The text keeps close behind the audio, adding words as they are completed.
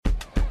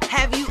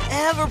Have you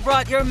ever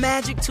brought your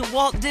magic to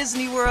Walt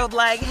Disney World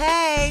like,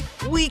 hey,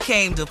 we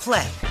came to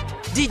play?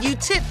 Did you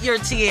tip your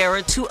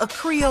tiara to a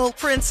Creole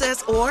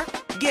princess or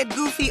get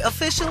goofy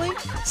officially?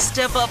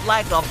 Step up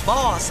like a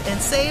boss and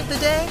save the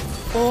day?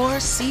 Or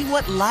see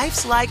what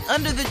life's like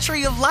under the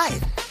tree of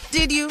life?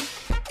 Did you?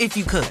 If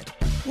you could.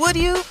 Would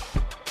you?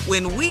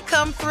 When we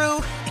come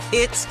through,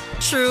 it's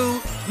true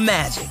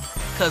magic.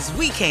 'Cause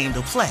we came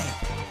to play.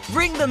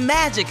 Bring the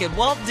magic at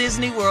Walt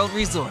Disney World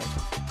Resort.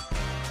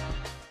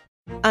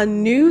 A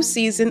new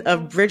season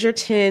of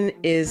Bridgerton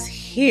is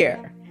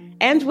here.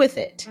 And with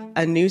it,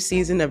 a new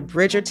season of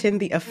Bridgerton,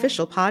 the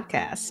official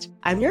podcast.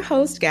 I'm your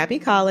host, Gabby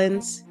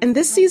Collins, and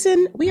this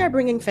season, we are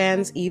bringing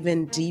fans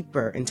even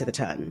deeper into the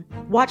ton.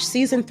 Watch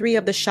season 3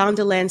 of the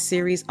Shondaland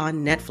series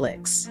on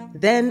Netflix.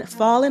 Then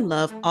fall in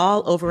love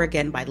all over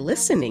again by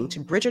listening to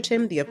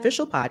Bridgerton, the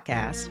official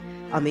podcast,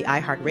 on the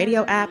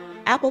iHeartRadio app,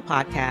 Apple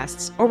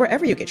Podcasts, or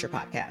wherever you get your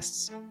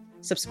podcasts.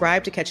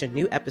 Subscribe to catch a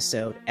new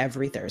episode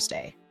every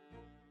Thursday.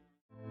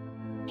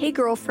 Hey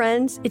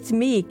girlfriends, it's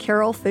me,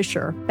 Carol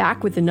Fisher,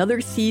 back with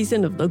another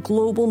season of the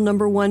global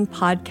 #1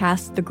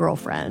 podcast, The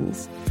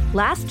Girlfriends.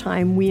 Last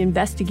time, we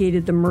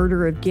investigated the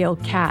murder of Gail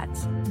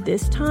Katz.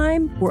 This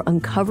time, we're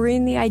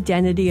uncovering the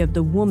identity of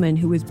the woman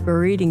who was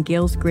buried in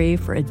Gail's grave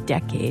for a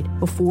decade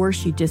before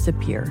she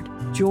disappeared.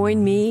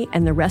 Join me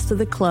and the rest of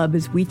the club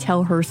as we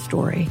tell her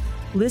story.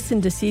 Listen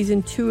to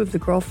Season 2 of The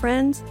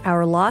Girlfriends,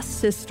 Our Lost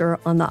Sister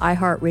on the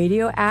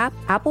iHeartRadio app,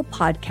 Apple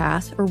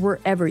Podcasts, or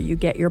wherever you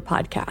get your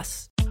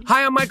podcasts.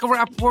 Hi, I'm Michael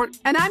Rappaport.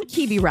 And I'm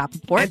Kibi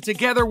Rappaport. And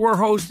together we're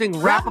hosting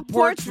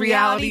Rappaport's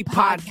Reality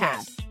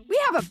Podcast. We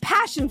have a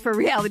passion for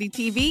reality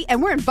TV,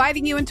 and we're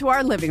inviting you into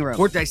our living room.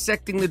 We're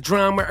dissecting the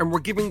drama, and we're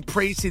giving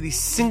praise to the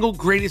single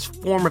greatest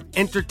form of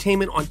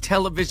entertainment on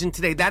television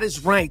today. That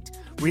is right.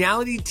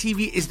 Reality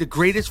TV is the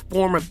greatest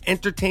form of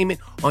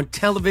entertainment on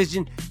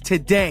television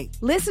today.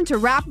 Listen to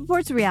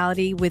Rappaport's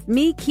Reality with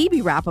me,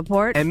 Kibi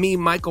Rappaport. And me,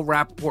 Michael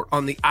Rappaport,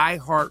 on the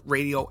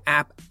iHeartRadio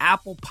app,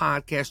 Apple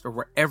Podcast, or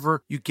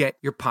wherever you get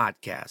your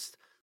podcast.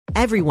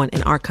 Everyone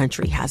in our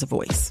country has a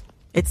voice.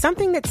 It's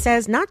something that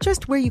says not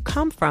just where you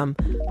come from,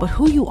 but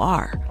who you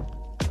are.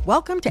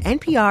 Welcome to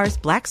NPR's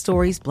Black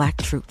Stories, Black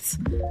Truths,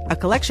 a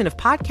collection of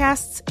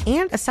podcasts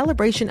and a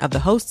celebration of the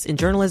hosts in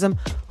journalism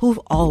who've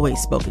always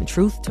spoken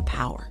truth to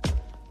power.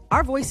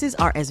 Our voices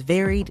are as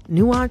varied,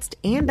 nuanced,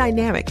 and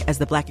dynamic as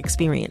the Black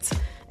experience,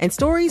 and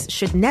stories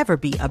should never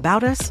be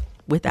about us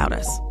without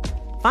us.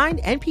 Find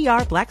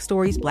NPR Black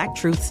Stories, Black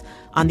Truths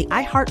on the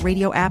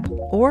iHeartRadio app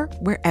or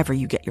wherever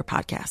you get your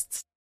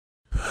podcasts.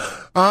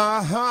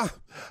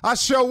 I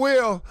sure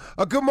will.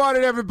 Good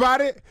morning,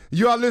 everybody.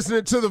 You are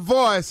listening to The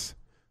Voice.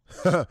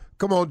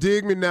 Come on,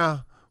 dig me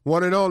now.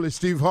 One and only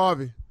Steve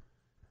Harvey.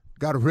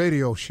 Got a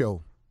radio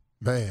show.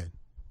 Man,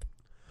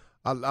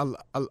 I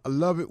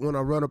love it when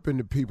I run up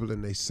into people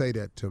and they say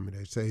that to me.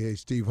 They say, hey,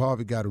 Steve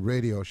Harvey got a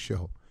radio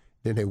show.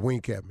 Then they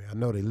wink at me. I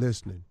know they're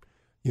listening.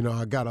 You know,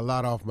 I got a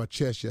lot off my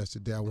chest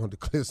yesterday. I wanted to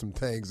clear some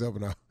things up,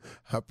 and I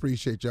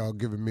appreciate y'all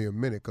giving me a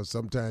minute, because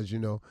sometimes, you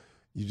know,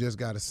 you just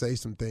got to say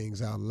some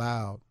things out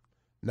loud,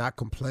 not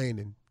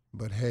complaining,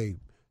 but, hey,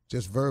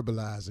 just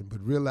verbalizing,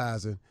 but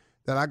realizing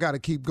that I got to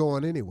keep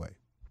going anyway.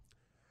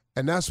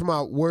 And that's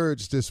my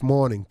words this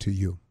morning to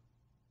you,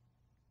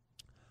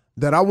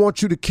 that I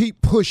want you to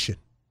keep pushing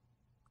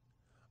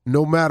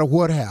no matter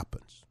what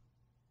happens.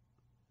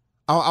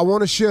 I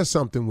want to share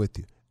something with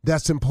you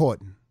that's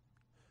important.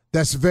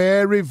 That's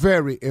very,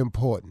 very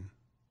important.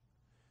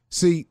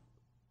 See,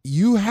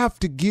 you have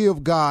to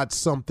give God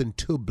something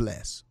to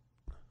bless.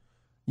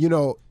 You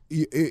know,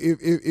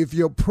 if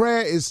your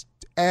prayer is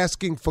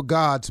asking for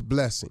God's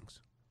blessings,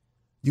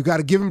 you got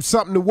to give him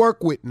something to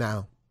work with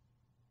now.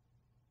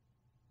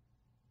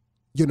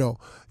 You know,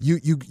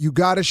 you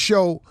got to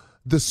show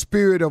the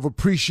spirit of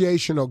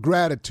appreciation or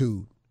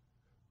gratitude.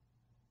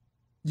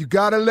 You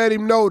got to let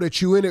him know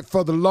that you're in it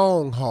for the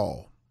long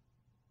haul.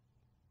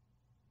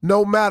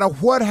 No matter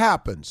what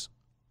happens,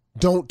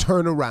 don't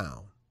turn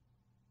around.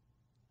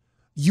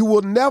 You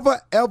will never,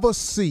 ever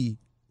see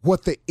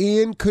what the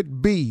end could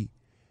be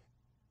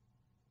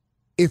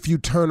if you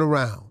turn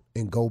around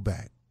and go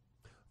back.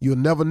 You'll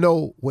never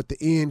know what the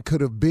end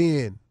could have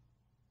been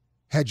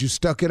had you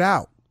stuck it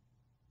out.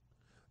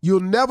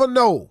 You'll never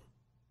know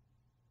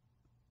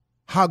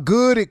how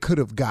good it could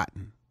have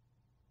gotten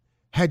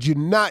had you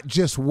not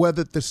just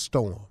weathered the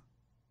storm.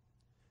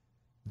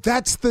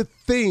 That's the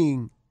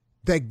thing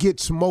that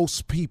gets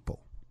most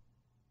people.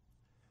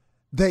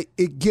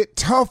 It get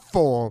tough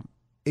for them,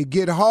 it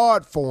get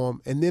hard for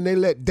them, and then they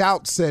let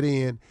doubt set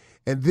in,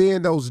 and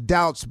then those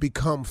doubts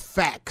become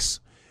facts,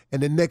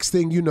 and the next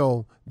thing you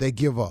know, they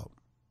give up.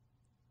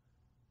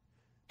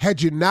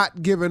 Had you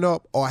not given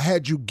up, or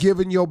had you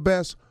given your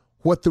best,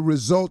 what the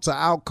results or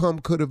outcome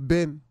could have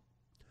been?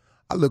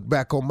 I look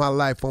back on my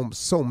life on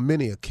so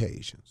many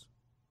occasions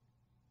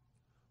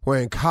where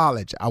in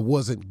college I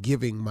wasn't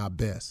giving my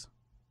best.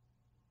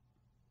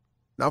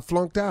 And I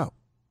flunked out.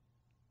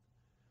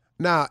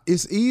 Now,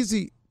 it's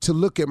easy to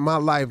look at my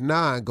life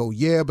now and go,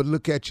 yeah, but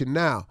look at you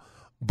now.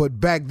 But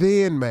back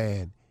then,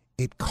 man,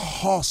 It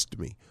cost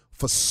me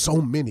for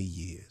so many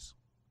years.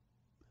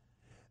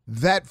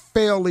 That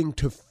failing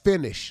to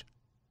finish,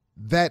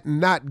 that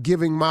not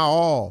giving my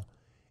all,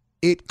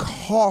 it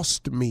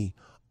cost me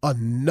a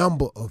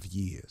number of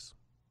years.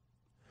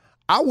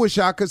 I wish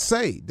I could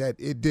say that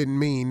it didn't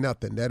mean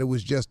nothing, that it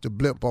was just a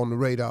blip on the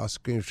radar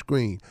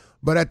screen.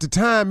 But at the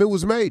time, it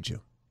was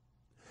major.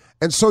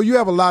 And so you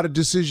have a lot of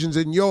decisions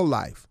in your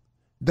life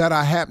that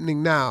are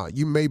happening now.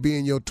 You may be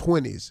in your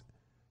 20s,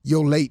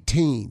 your late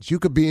teens. You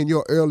could be in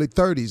your early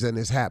 30s and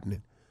it's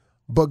happening.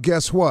 But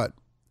guess what?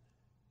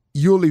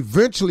 You'll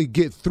eventually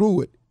get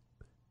through it,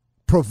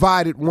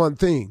 provided one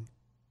thing: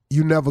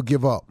 you never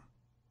give up.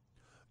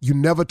 You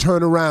never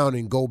turn around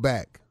and go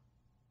back.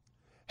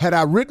 Had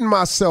I written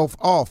myself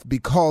off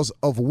because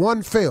of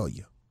one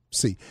failure,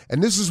 see,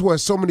 and this is where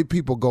so many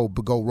people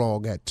go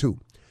wrong at too.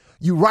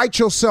 You write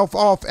yourself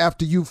off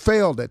after you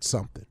failed at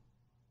something.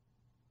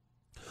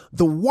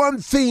 The one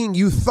thing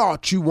you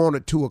thought you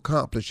wanted to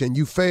accomplish and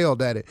you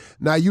failed at it,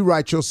 now you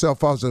write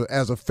yourself off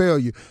as a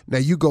failure. Now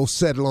you go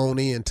settle on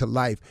into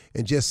life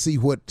and just see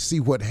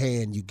what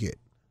hand you get.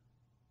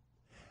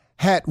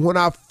 When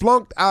I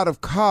flunked out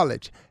of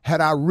college, had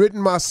I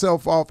written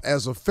myself off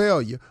as a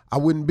failure, I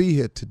wouldn't be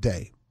here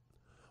today.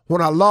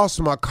 When I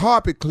lost my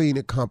carpet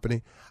cleaning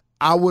company,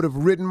 I would have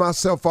written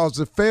myself off as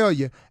a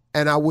failure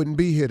and I wouldn't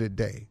be here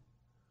today.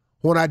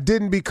 When I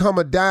didn't become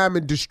a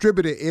diamond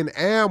distributor in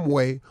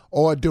Amway,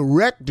 or a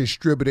direct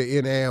distributor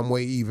in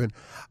Amway even,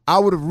 I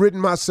would have written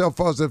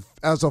myself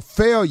as a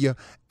failure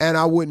and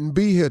I wouldn't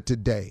be here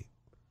today.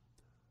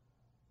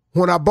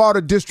 When I bought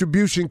a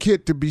distribution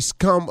kit to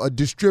become a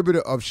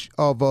distributor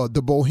of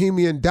the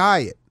Bohemian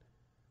Diet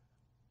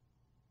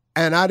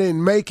and I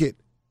didn't make it,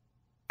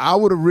 I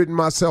would have written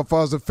myself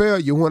as a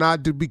failure. When I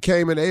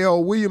became an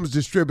A.L. Williams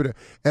distributor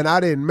and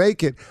I didn't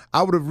make it,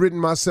 I would have written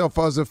myself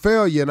as a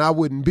failure and I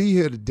wouldn't be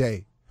here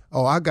today.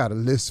 Oh, I got a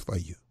list for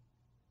you.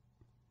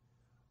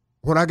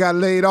 When I got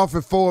laid off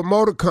at Ford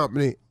Motor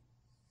Company,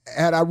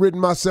 had I written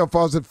myself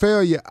as a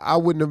failure, I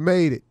wouldn't have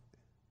made it.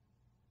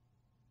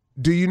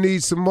 Do you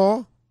need some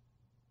more?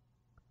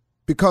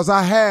 Because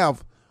I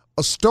have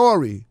a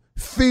story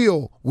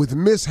filled with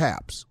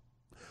mishaps.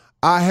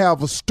 I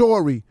have a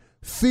story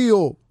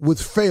filled with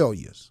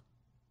failures.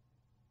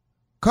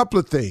 Couple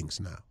of things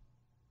now.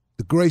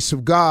 The grace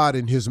of God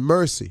and his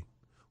mercy,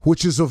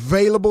 which is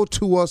available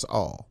to us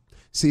all.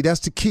 See, that's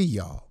the key,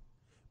 y'all.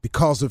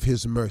 Because of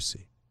his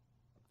mercy.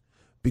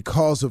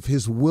 Because of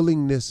his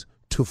willingness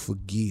to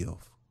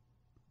forgive.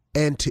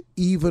 And to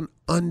even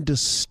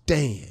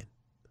understand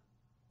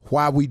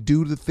why we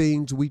do the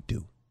things we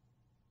do.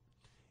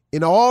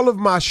 In all of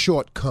my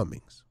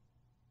shortcomings,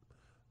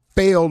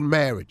 failed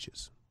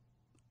marriages,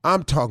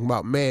 I'm talking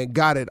about, man,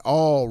 got it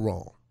all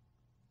wrong.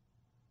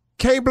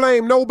 Can't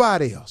blame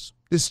nobody else.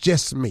 It's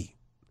just me.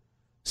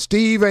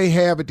 Steve ain't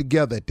have it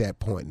together at that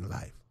point in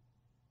life.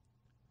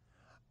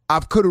 I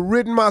could have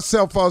written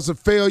myself as a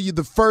failure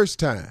the first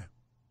time.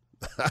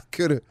 I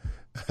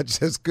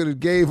just could have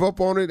gave up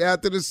on it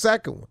after the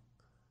second one.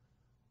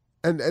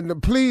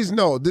 And please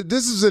know,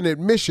 this is an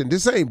admission.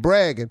 This ain't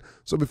bragging.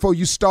 So before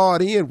you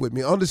start in with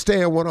me,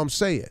 understand what I'm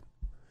saying.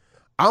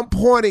 I'm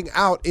pointing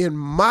out in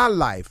my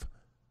life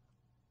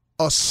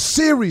a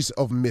series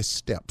of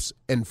missteps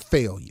and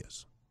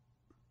failures.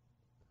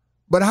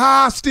 But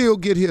how I still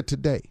get here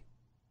today?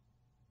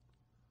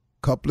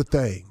 Couple of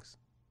things.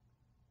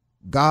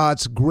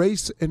 God's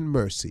grace and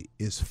mercy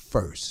is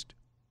first.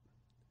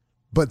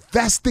 But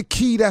that's the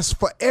key. That's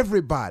for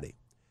everybody.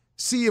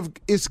 See, if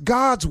it's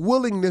God's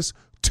willingness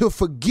to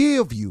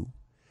forgive you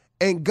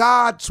and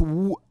God's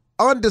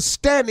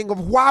understanding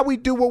of why we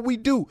do what we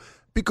do,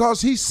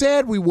 because he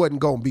said we wasn't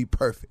going to be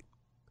perfect.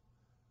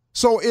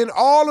 So in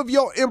all of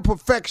your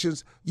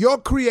imperfections, your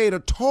creator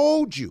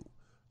told you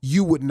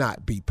you would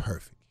not be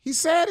perfect. He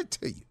said it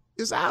to you.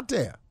 It's out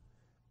there.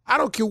 I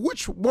don't care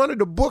which one of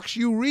the books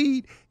you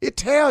read, it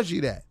tells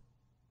you that.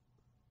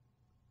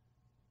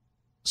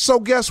 So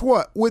guess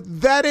what?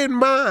 With that in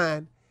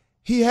mind,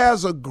 he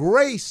has a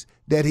grace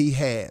that he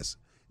has.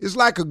 It's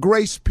like a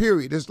grace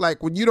period. It's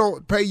like when you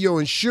don't pay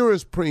your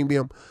insurance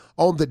premium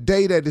on the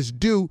day that it's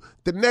due,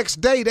 the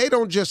next day they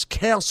don't just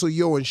cancel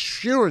your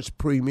insurance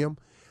premium.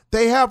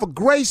 They have a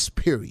grace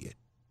period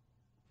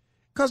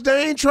because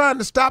they ain't trying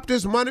to stop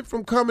this money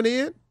from coming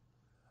in.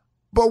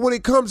 But when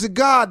it comes to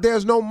God,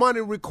 there's no money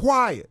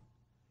required.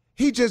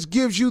 He just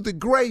gives you the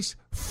grace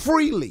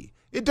freely.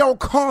 It don't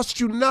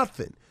cost you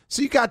nothing.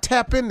 So you got to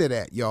tap into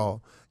that,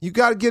 y'all. You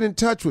got to get in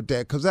touch with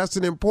that because that's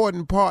an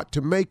important part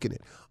to making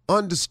it.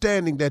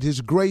 Understanding that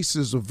his grace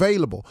is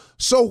available.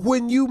 So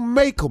when you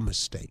make a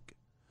mistake,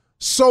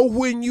 so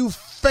when you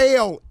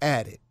fail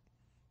at it,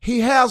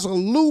 he has a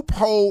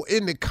loophole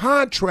in the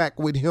contract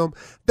with him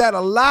that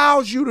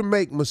allows you to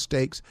make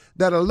mistakes,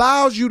 that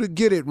allows you to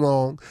get it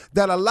wrong,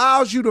 that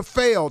allows you to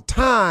fail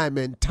time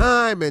and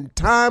time and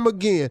time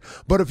again.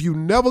 But if you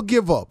never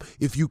give up,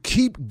 if you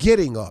keep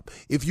getting up,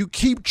 if you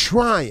keep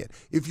trying,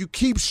 if you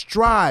keep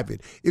striving,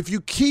 if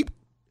you keep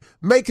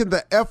making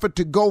the effort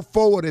to go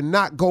forward and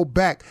not go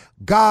back,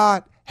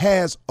 God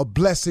has a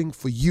blessing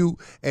for you,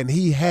 and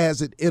he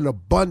has it in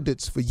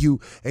abundance for you,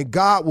 and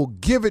God will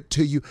give it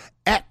to you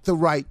at the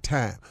right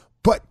time.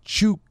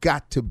 But you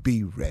got to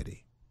be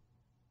ready.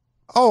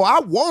 Oh, I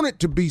wanted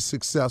to be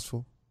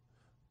successful,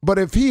 but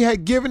if he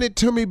had given it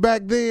to me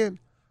back then,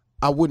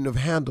 I wouldn't have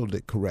handled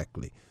it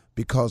correctly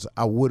because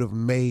I would have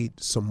made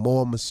some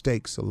more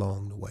mistakes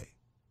along the way.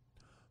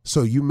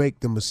 So you make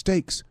the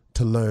mistakes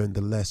to learn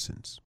the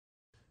lessons.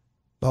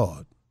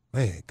 Lord,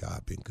 man,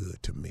 God been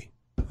good to me.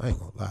 I ain't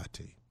gonna lie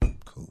to you.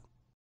 Cool.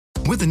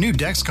 With the new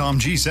Dexcom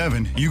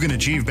G7, you can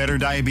achieve better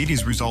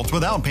diabetes results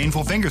without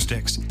painful finger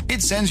sticks.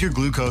 It sends your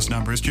glucose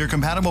numbers to your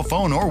compatible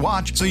phone or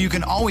watch so you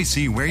can always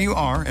see where you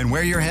are and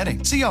where you're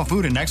heading. See how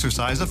food and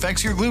exercise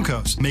affects your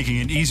glucose, making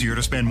it easier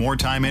to spend more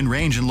time in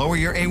range and lower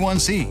your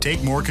A1C.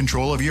 Take more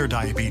control of your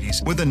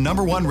diabetes with the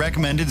 #1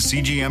 recommended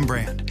CGM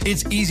brand.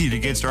 It's easy to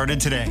get started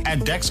today at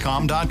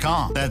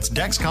Dexcom.com. That's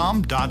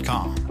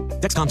Dexcom.com.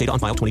 Dexcom data on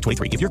file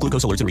 2023. If your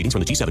glucose alerts and readings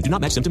from the G7 do not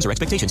match symptoms or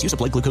expectations, use a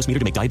blood glucose meter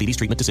to make diabetes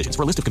treatment decisions.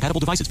 For a list of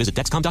compatible devices, visit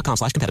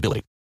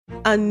Dexcom.com/compatibility.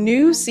 A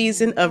new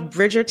season of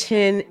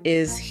Bridgerton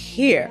is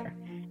here.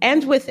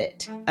 And with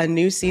it, a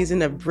new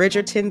season of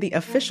Bridgerton, the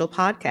official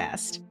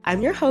podcast.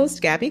 I'm your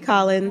host, Gabby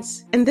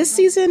Collins, and this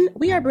season,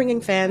 we are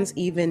bringing fans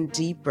even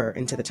deeper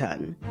into the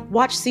ton.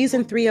 Watch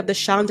season 3 of the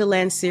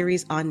Shondaland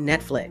series on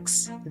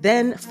Netflix.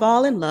 Then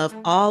fall in love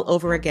all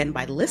over again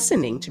by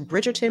listening to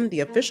Bridgerton,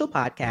 the official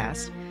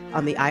podcast,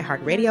 on the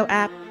iHeartRadio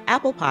app,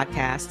 Apple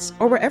Podcasts,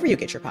 or wherever you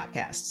get your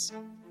podcasts.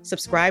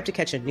 Subscribe to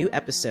catch a new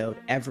episode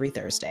every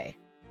Thursday.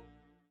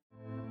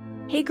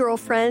 Hey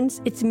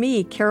girlfriends, it's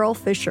me, Carol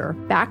Fisher,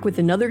 back with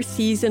another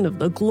season of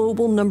the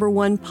global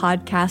 #1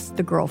 podcast,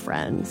 The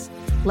Girlfriends.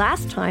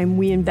 Last time,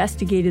 we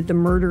investigated the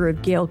murder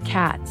of Gail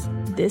Katz.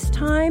 This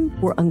time,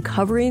 we're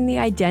uncovering the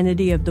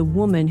identity of the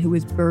woman who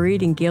was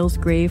buried in Gail's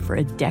grave for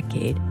a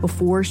decade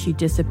before she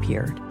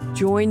disappeared.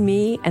 Join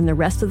me and the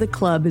rest of the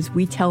club as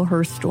we tell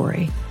her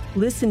story.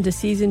 Listen to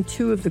Season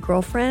 2 of The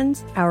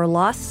Girlfriends, Our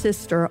Lost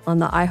Sister on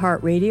the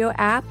iHeartRadio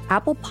app,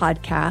 Apple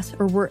Podcasts,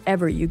 or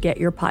wherever you get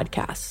your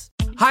podcasts.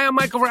 Hi, I'm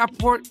Michael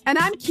Rappaport. And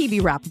I'm Kibi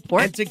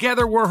Rappaport. And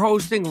together we're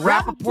hosting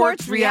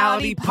Rappaport's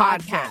Reality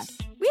Podcast.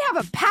 We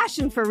have a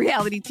passion for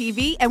reality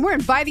TV, and we're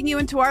inviting you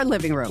into our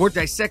living room. We're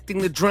dissecting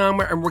the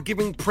drama, and we're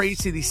giving praise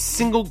to the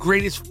single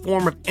greatest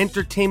form of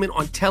entertainment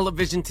on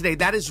television today.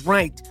 That is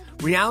right.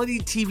 Reality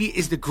TV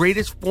is the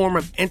greatest form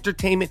of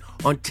entertainment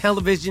on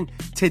television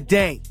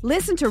today.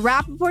 Listen to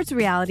Rappaport's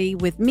Reality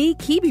with me,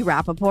 Kibi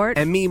Rappaport.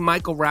 And me,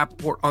 Michael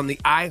Rappaport, on the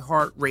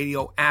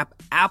iHeartRadio app,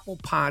 Apple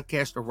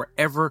Podcast, or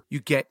wherever you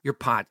get your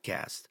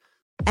podcast.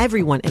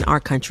 Everyone in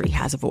our country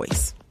has a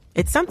voice.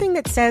 It's something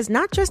that says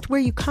not just where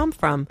you come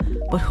from,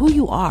 but who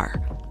you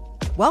are.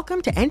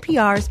 Welcome to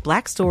NPR's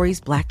Black Stories,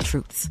 Black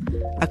Truths,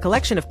 a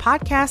collection of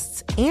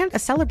podcasts and a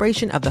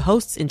celebration of the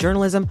hosts in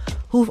journalism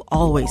who've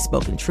always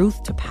spoken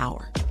truth to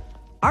power.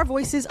 Our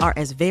voices are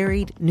as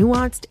varied,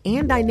 nuanced,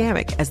 and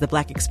dynamic as the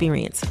Black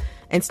experience,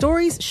 and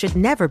stories should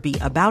never be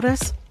about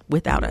us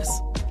without us.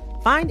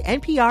 Find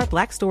NPR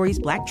Black Stories,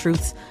 Black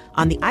Truths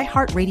on the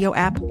iHeartRadio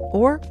app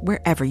or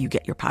wherever you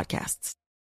get your podcasts.